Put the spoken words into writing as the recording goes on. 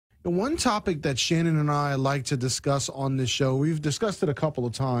The one topic that Shannon and I like to discuss on this show, we've discussed it a couple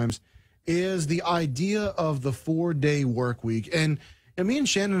of times, is the idea of the 4-day work week. And me and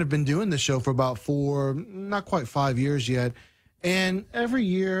Shannon have been doing this show for about not quite 5 years yet. And every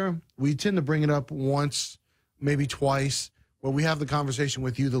year we tend to bring it up once, maybe twice, where we have the conversation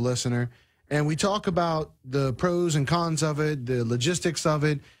with you, the listener, and we talk about the pros and cons of it, the logistics of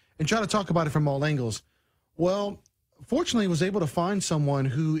it, and try to talk about it from all angles. Well, fortunately, I was able to find someone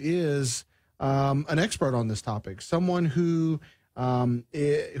who is an expert on this topic, someone who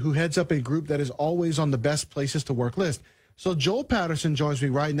heads up a group that is always on the best places to work list. So Joel Patterson joins me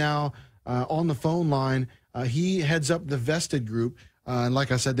right now on the phone line. He heads up the Vested Group. And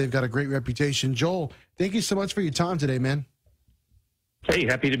like I said, they've got a great reputation. Joel, thank you so much for your time today, man. Hey,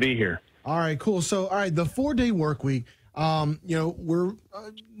 happy to be here. All right, cool. So, all right, the 4-day work week, we're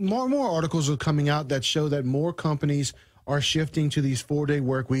more and more articles are coming out that show that more companies are shifting to these 4-day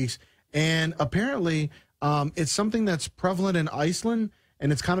work weeks. And apparently it's something that's prevalent in Iceland,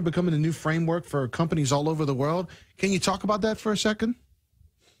 and it's kind of becoming a new framework for companies all over the world. Can you talk about that for a second?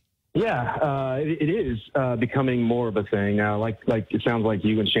 Yeah, it is becoming more of a thing now. Like it sounds like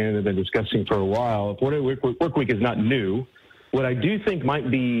you and Shannon have been discussing for a while. Work week is not new. What I do think might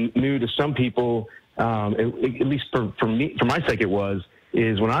be new to some people, at least for me, for my sake,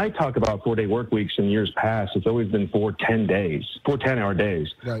 is when I talk about 4-day work weeks in years past, it's always been 4 10-hour days,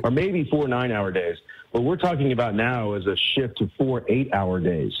 right, or maybe 4 9-hour days. What we're talking about now is a shift to 4 8-hour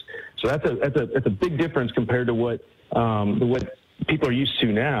days. So that's a big difference compared to what people are used to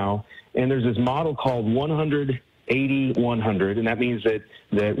now. And there's this model called 100-80-100, and that means that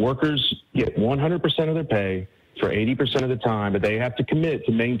workers get 100% of their pay for 80% of the time, but they have to commit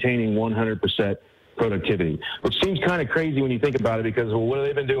to maintaining 100% productivity, which seems kind of crazy when you think about it because, well, what have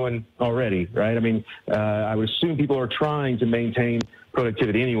they been doing already, right? I mean, I would assume people are trying to maintain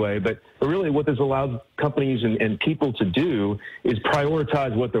productivity anyway, but really what this allows companies and people to do is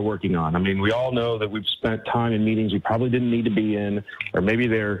prioritize what they're working on. I mean, we all know that we've spent time in meetings we probably didn't need to be in, or maybe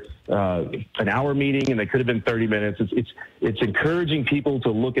they're an hour meeting and they could have been 30 minutes. It's encouraging people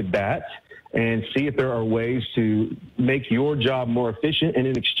to look at that and see if there are ways to make your job more efficient. And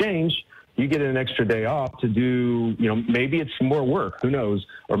in exchange, you get an extra day off to do, maybe it's more work, who knows,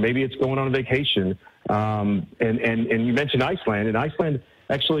 or maybe it's going on a vacation. And you mentioned Iceland, and Iceland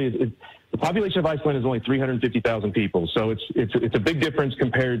actually, the population of Iceland is only 350,000 people. So it's a big difference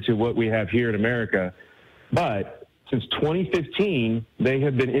compared to what we have here in America. But since 2015, they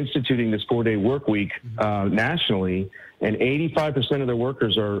have been instituting this 4-day work week nationally, and 85% of their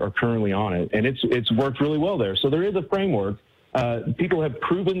workers are currently on it. And it's worked really well there. So there is a framework. People have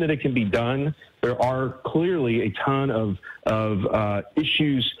proven that it can be done. There are clearly a ton of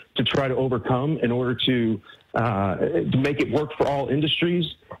issues to try to overcome in order to make it work for all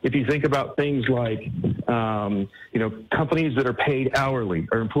industries. If you think about things like, companies that are paid hourly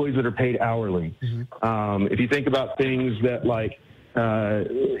or employees that are paid hourly. If you think about things that like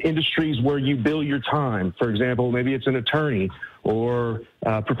industries where you bill your time, for example, maybe it's an attorney or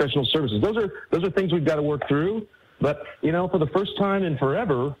professional services. Those are things we've got to work through. But, for the first time in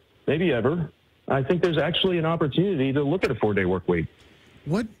forever, maybe ever, I think there's actually an opportunity to look at a 4-day work week.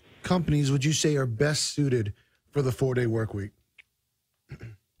 What companies would you say are best suited for the 4-day work week?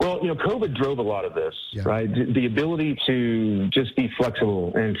 Well, COVID drove a lot of this, yeah, right? The ability to just be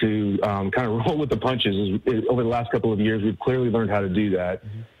flexible and to kind of roll with the punches over the last couple of years, we've clearly learned how to do that.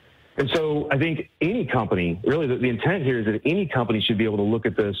 And so I think any company, really the intent here is that any company should be able to look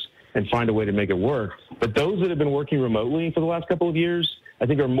at this and find a way to make it work. But those that have been working remotely for the last couple of years, I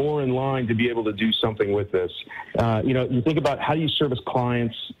think are more in line to be able to do something with this. You think about how do you service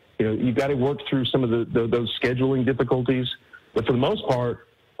clients. You've got to work through some of those scheduling difficulties. But for the most part,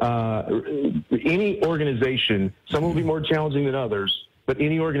 any organization, some will be more challenging than others, but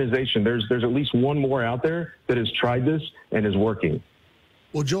any organization, there's at least one more out there that has tried this and is working.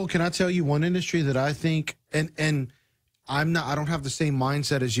 Well, Joel, can I tell you one industry that I think, and I don't have the same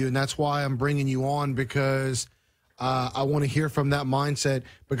mindset as you, and that's why I'm bringing you on, because I want to hear from that mindset,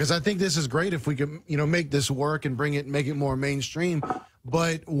 because I think this is great if we can, make this work and make it more mainstream.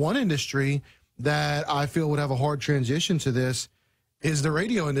 But one industry that I feel would have a hard transition to this is the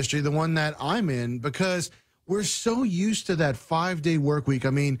radio industry, the one that I'm in, because we're so used to that 5-day work week.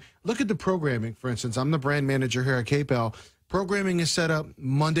 I mean, look at the programming, for instance. I'm the brand manager here at KPEL. Programming is set up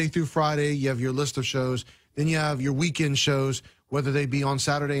Monday through Friday. You have your list of shows. Then you have your weekend shows, whether they be on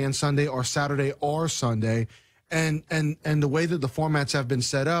Saturday and Sunday or Saturday or Sunday. And the way that the formats have been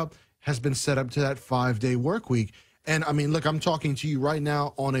set up has been set up to that 5-day work week. And I mean, look, I'm talking to you right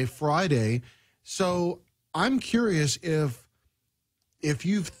now on a Friday. So I'm curious if if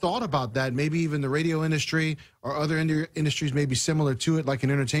you've thought about that, maybe even the radio industry or other industries may be similar to it, like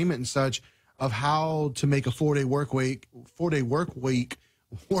in entertainment and such, of how to make a 4-day work week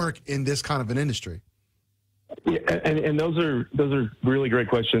work in this kind of an industry. Yeah, and those are really great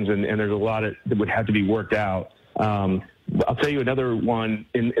questions, and there's a lot that would have to be worked out. I'll tell you another one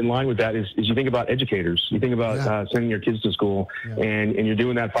in line with that is you think about educators. You think about sending your kids to school, and you're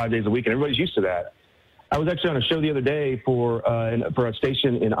doing that 5 days a week, and everybody's used to that. I was actually on a show the other day for a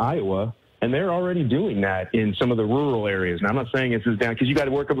station in Iowa, and they're already doing that in some of the rural areas. Now, I'm not saying this is down because you got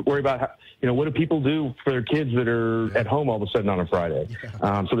to worry about how, what do people do for their kids that are at home all of a sudden on a Friday.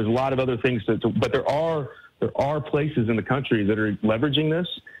 So there's a lot of other things but there are places in the country that are leveraging this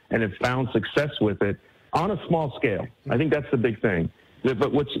and have found success with it on a small scale. I think that's the big thing.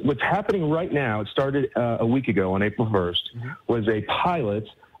 But what's happening right now, it started a week ago on April 1st, was a pilot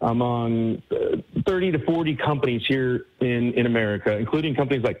among 30 to 40 companies here in America, including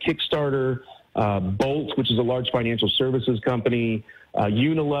companies like Kickstarter, Bolt, which is a large financial services company,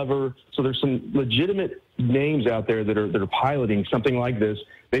 Unilever. So there's some legitimate names out there that are piloting something like this.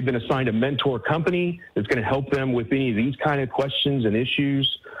 They've been assigned a mentor company that's going to help them with any of these kind of questions and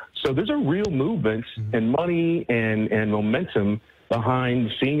issues. So there's a real movement and money and momentum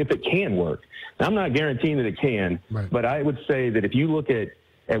behind seeing if it can work. Now, I'm not guaranteeing that it can, but I would say that if you look at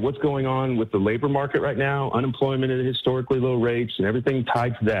what's going on with the labor market right now, unemployment at historically low rates and everything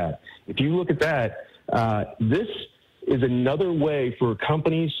tied to that, if you look at that, this is another way for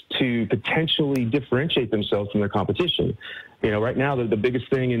companies to potentially differentiate themselves from their competition. Right now, the biggest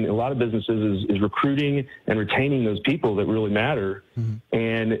thing in a lot of businesses is recruiting and retaining those people that really matter.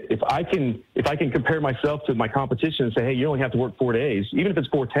 And if I can compare myself to my competition and say, hey, you only have to work 4 days, even if it's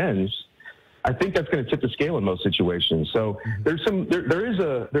 4 10s, I think that's going to tip the scale in most situations. So there's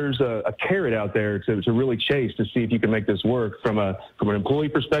a carrot out there to really chase to see if you can make this work from an employee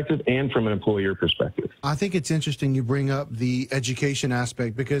perspective and from an employer perspective. I think it's interesting you bring up the education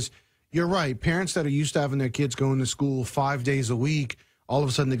aspect, because you're right. Parents that are used to having their kids going to school 5 days a week, all of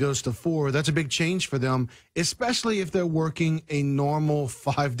a sudden it goes to 4. That's a big change for them, especially if they're working a normal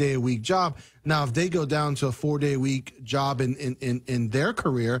 5-day-a-week job. Now, if they go down to a 4-day-a-week job in their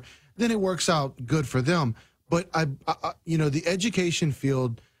career, then it works out good for them. But the education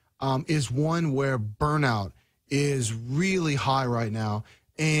field is one where burnout is really high right now,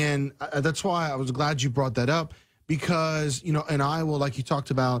 and that's why I was glad you brought that up, because in Iowa, like you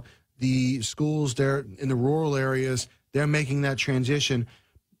talked about, the schools there in the rural areas, they're making that transition.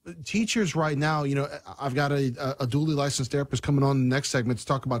 Teachers right now, I've got a duly licensed therapist coming on the next segment to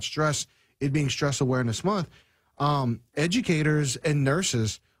talk about stress, it being Stress Awareness Month. Educators and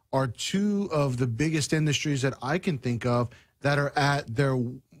nurses are two of the biggest industries that I can think of that are at their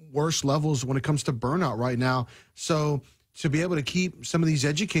worst levels when it comes to burnout right now. So to be able to keep some of these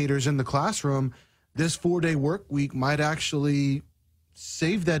educators in the classroom, this 4-day work week might actually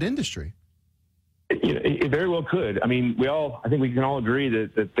save that industry. It very well could. I mean, I think we can all agree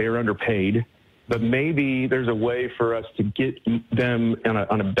that they are underpaid, but maybe there's a way for us to get them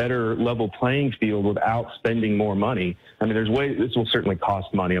on a better level playing field without spending more money. I mean, there's ways. This will certainly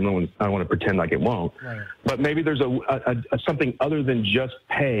cost money. I don't want to pretend like it won't. Right. But maybe there's a something other than just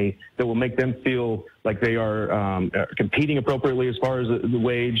pay that will make them feel like they are competing appropriately as far as the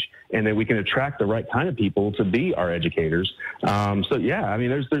wage, and that we can attract the right kind of people to be our educators. So yeah, I mean,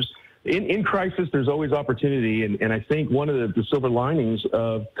 there's in crisis, there's always opportunity, and I think one of the silver linings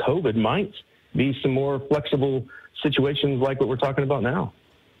of COVID might be some more flexible situations like what we're talking about now.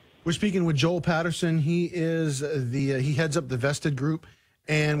 We're speaking with Joel Patterson. He is he heads up the Vested Group,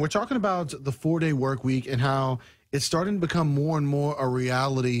 and we're talking about the 4-day work week and how it's starting to become more and more a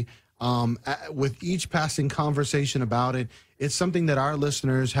reality with each passing conversation about it. It's something that our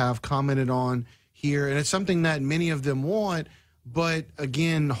listeners have commented on here, and it's something that many of them want, but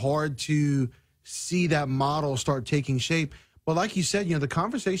again, hard to see that model start taking shape. But like you said, the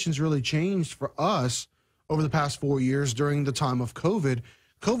conversation's really changed for us over the past 4 years during the time of COVID.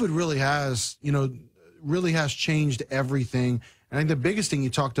 COVID really has changed everything. And I think the biggest thing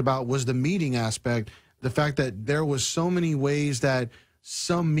you talked about was the meeting aspect, the fact that there was so many ways that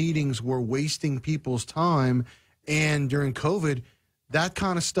some meetings were wasting people's time. And during COVID, that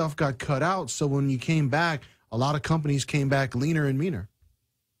kind of stuff got cut out. So when you came back, a lot of companies came back leaner and meaner.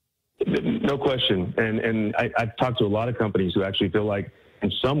 No question. And I've talked to a lot of companies who actually feel like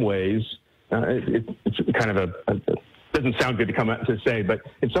in some ways, it's kind of doesn't sound good to come out to say, but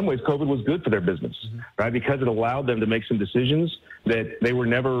in some ways COVID was good for their business, right? Because it allowed them to make some decisions that they were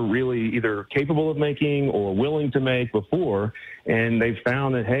never really either capable of making or willing to make before. And they've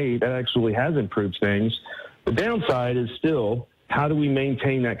found that, hey, that actually has improved things. The downside is still how do we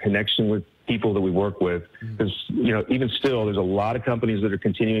maintain that connection with people that we work with? Because, even still, there's a lot of companies that are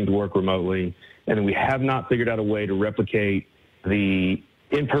continuing to work remotely, and we have not figured out a way to replicate the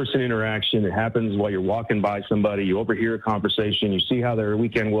in-person interaction that happens while you're walking by somebody. You overhear a conversation, you see how their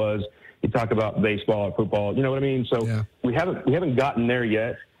weekend was, you talk about baseball or football, you know what I mean? So we haven't gotten there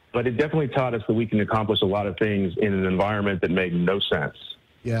yet, but it definitely taught us that we can accomplish a lot of things in an environment that made no sense.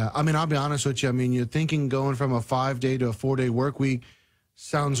 Yeah, I mean, I'll be honest with you. I mean, you're thinking going from a 5-day to a 4-day work week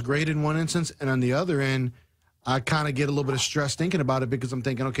sounds great in one instance, and on the other end, I kind of get a little bit of stress thinking about it because I'm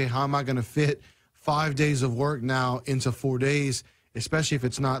thinking, okay, how am I going to fit 5 days of work now into 4 days, especially if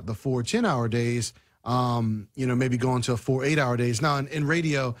it's not the 4 10-hour days, maybe going to 4 8-hour days. Now, in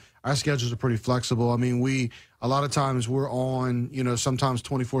radio, our schedules are pretty flexible. I mean, a lot of times we're on, sometimes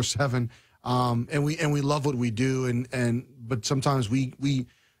 24/7, and we love what we do, but sometimes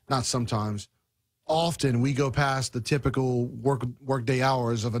often we go past the typical workday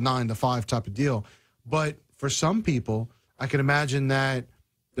hours of a 9 to 5 type of deal. But for some people, I can imagine that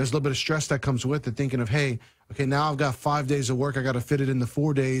there's a little bit of stress that comes with it, thinking of, hey, okay, now I've got 5 days of work. I got to fit it into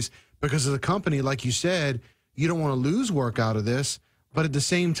 4 days because as a company, like you said, you don't want to lose work out of this. But at the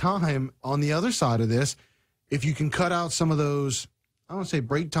same time, on the other side of this, if you can cut out some of those, I don't want to say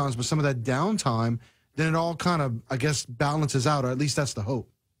break times, but some of that downtime, then it all kind of, I guess, balances out, or at least that's the hope.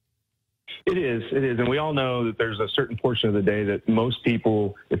 It is. And we all know that there's a certain portion of the day that most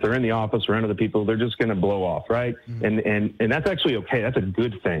people, if they're in the office around other people, they're just going to blow off, right? And that's actually okay. That's a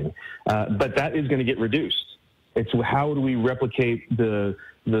good thing. But that is going to get reduced. It's how do we replicate the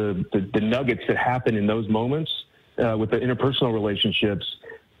nuggets that happen in those moments with the interpersonal relationships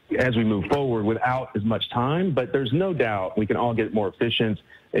as we move forward without as much time. But there's no doubt we can all get more efficient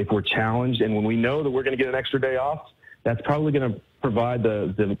if we're challenged. And when we know that we're going to get an extra day off, that's probably going to provide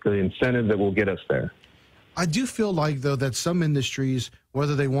the incentive that will get us there. I do feel like, though, that some industries,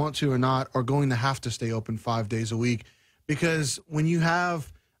 whether they want to or not, are going to have to stay open 5 days a week. Because when you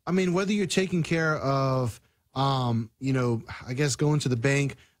have, I mean, whether you're taking care of, I guess going to the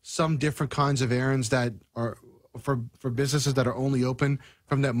bank, some different kinds of errands that are for businesses that are only open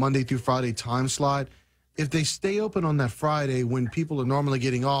from that Monday through Friday time slot, if they stay open on that Friday when people are normally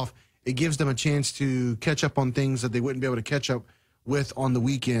getting off, it gives them a chance to catch up on things that they wouldn't be able to catch up with on the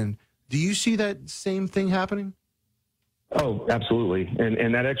weekend. Do you see that same thing happening? Oh, absolutely.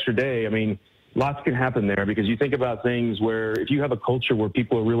 And that extra day, I mean, lots can happen there because you think about things where if you have a culture where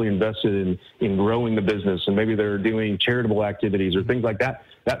people are really invested in growing the business and maybe they're doing charitable activities or things like that,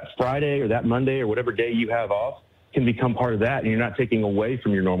 that Friday or that Monday or whatever day you have off can become part of that, and you're not taking away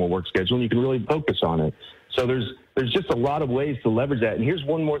from your normal work schedule, and you can really focus on it. So there's just a lot of ways to leverage that. And here's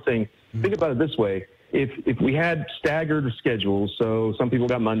one more thing. Think about it this way. If we had staggered schedules, so some people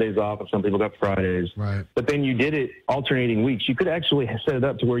got Mondays off and some people got Fridays, right, but then you did it alternating weeks, you could actually set it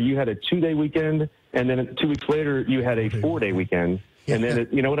up to where you had a 2-day weekend, and then 2 weeks later you had a 4-day weekend. And then,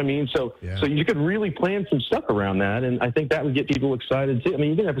 you know what I mean? So you could really plan some stuff around that, and I think that would get people excited too. I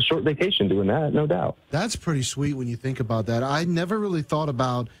mean, you can have a short vacation doing that, no doubt. That's pretty sweet when you think about that. I never really thought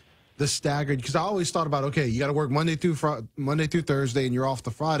about the staggered, because I always thought about, okay, you got to work Monday through Thursday, and you're off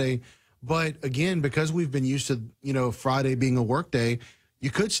the Friday. But again, because we've been used to, Friday being a work day, you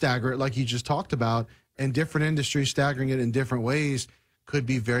could stagger it like you just talked about, and different industries staggering it in different ways could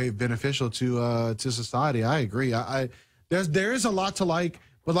be very beneficial to society. I agree. There is a lot to like,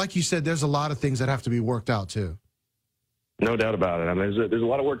 but like you said, there's a lot of things that have to be worked out too. No doubt about it. I mean, there's a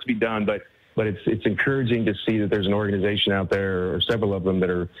lot of work to be done, but it's encouraging to see that there's an organization out there, or several of them, that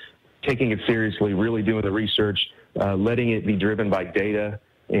are taking it seriously, really doing the research, letting it be driven by data,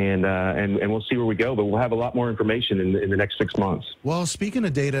 and we'll see where we go. But we'll have a lot more information in the next 6 months. Well, speaking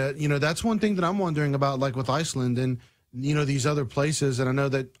of data, that's one thing that I'm wondering about, like with Iceland and these other places. And I know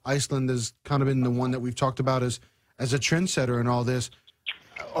that Iceland has kind of been the one that we've talked about as a trendsetter in all this.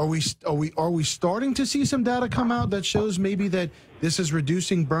 Are we starting to see some data come out that shows maybe that this is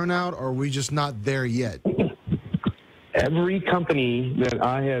reducing burnout, or are we just not there yet? Every company that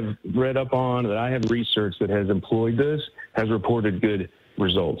I have read up on, that I have researched, that has employed this, has reported good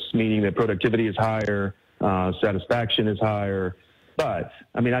results, meaning that productivity is higher, satisfaction is higher. But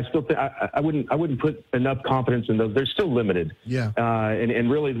I mean, I still think I wouldn't put enough confidence in those. They're still limited. Yeah. And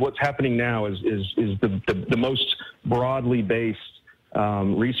really, what's happening now is the most broadly based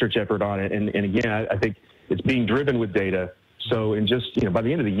research effort on it. And again, I think it's being driven with data. So in just by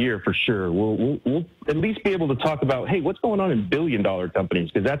the end of the year, for sure, we'll at least be able to talk about, hey, what's going on in billion-dollar companies,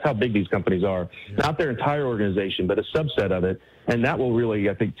 because that's how big these companies are. Yeah. Not their entire organization, but a subset of it, and that will really,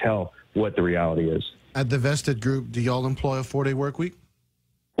 I think, tell what the reality is. At the Vested Group, do y'all employ a 4-day work week?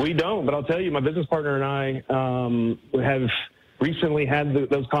 We don't, but I'll tell you, my business partner and I have recently had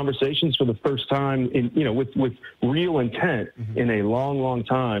those conversations for the first time in, you know, with real intent in a long, long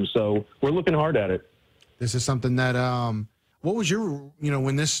time. So we're looking hard at it. This is something that, what was your, you know,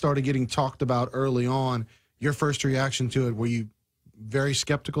 when this started getting talked about early on, your first reaction to it? Were you very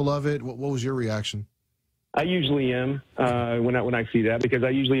skeptical of it? What was your reaction? I usually am when I see that, because I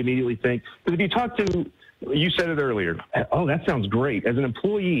usually immediately think, because if you talk to, you said it earlier, oh, that sounds great. As an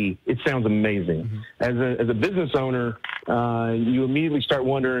employee, it sounds amazing. As a business owner, you immediately start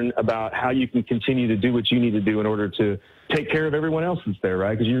wondering about how you can continue to do what you need to do in order to take care of everyone else that's there,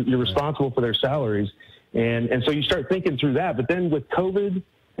 right? Because you're responsible for their salaries. And so you start thinking through that. But then with COVID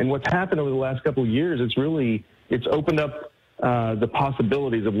and what's happened over the last couple of years, it's opened up the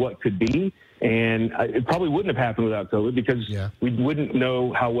possibilities of what could be. And it probably wouldn't have happened without COVID, because we wouldn't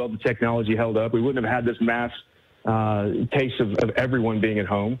know how well the technology held up. We wouldn't have had this mass case of everyone being at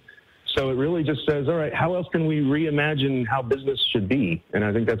home. So it really just says, all right, how else can we reimagine how business should be? And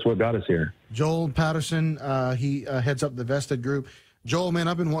I think that's what got us here. Joel Patterson, he heads up the Vested Group. Joel, man,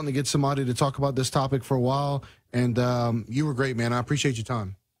 I've been wanting to get somebody to talk about this topic for a while, and you were great, man. I appreciate your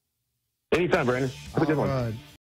time. Anytime, Brandon. Have a good one.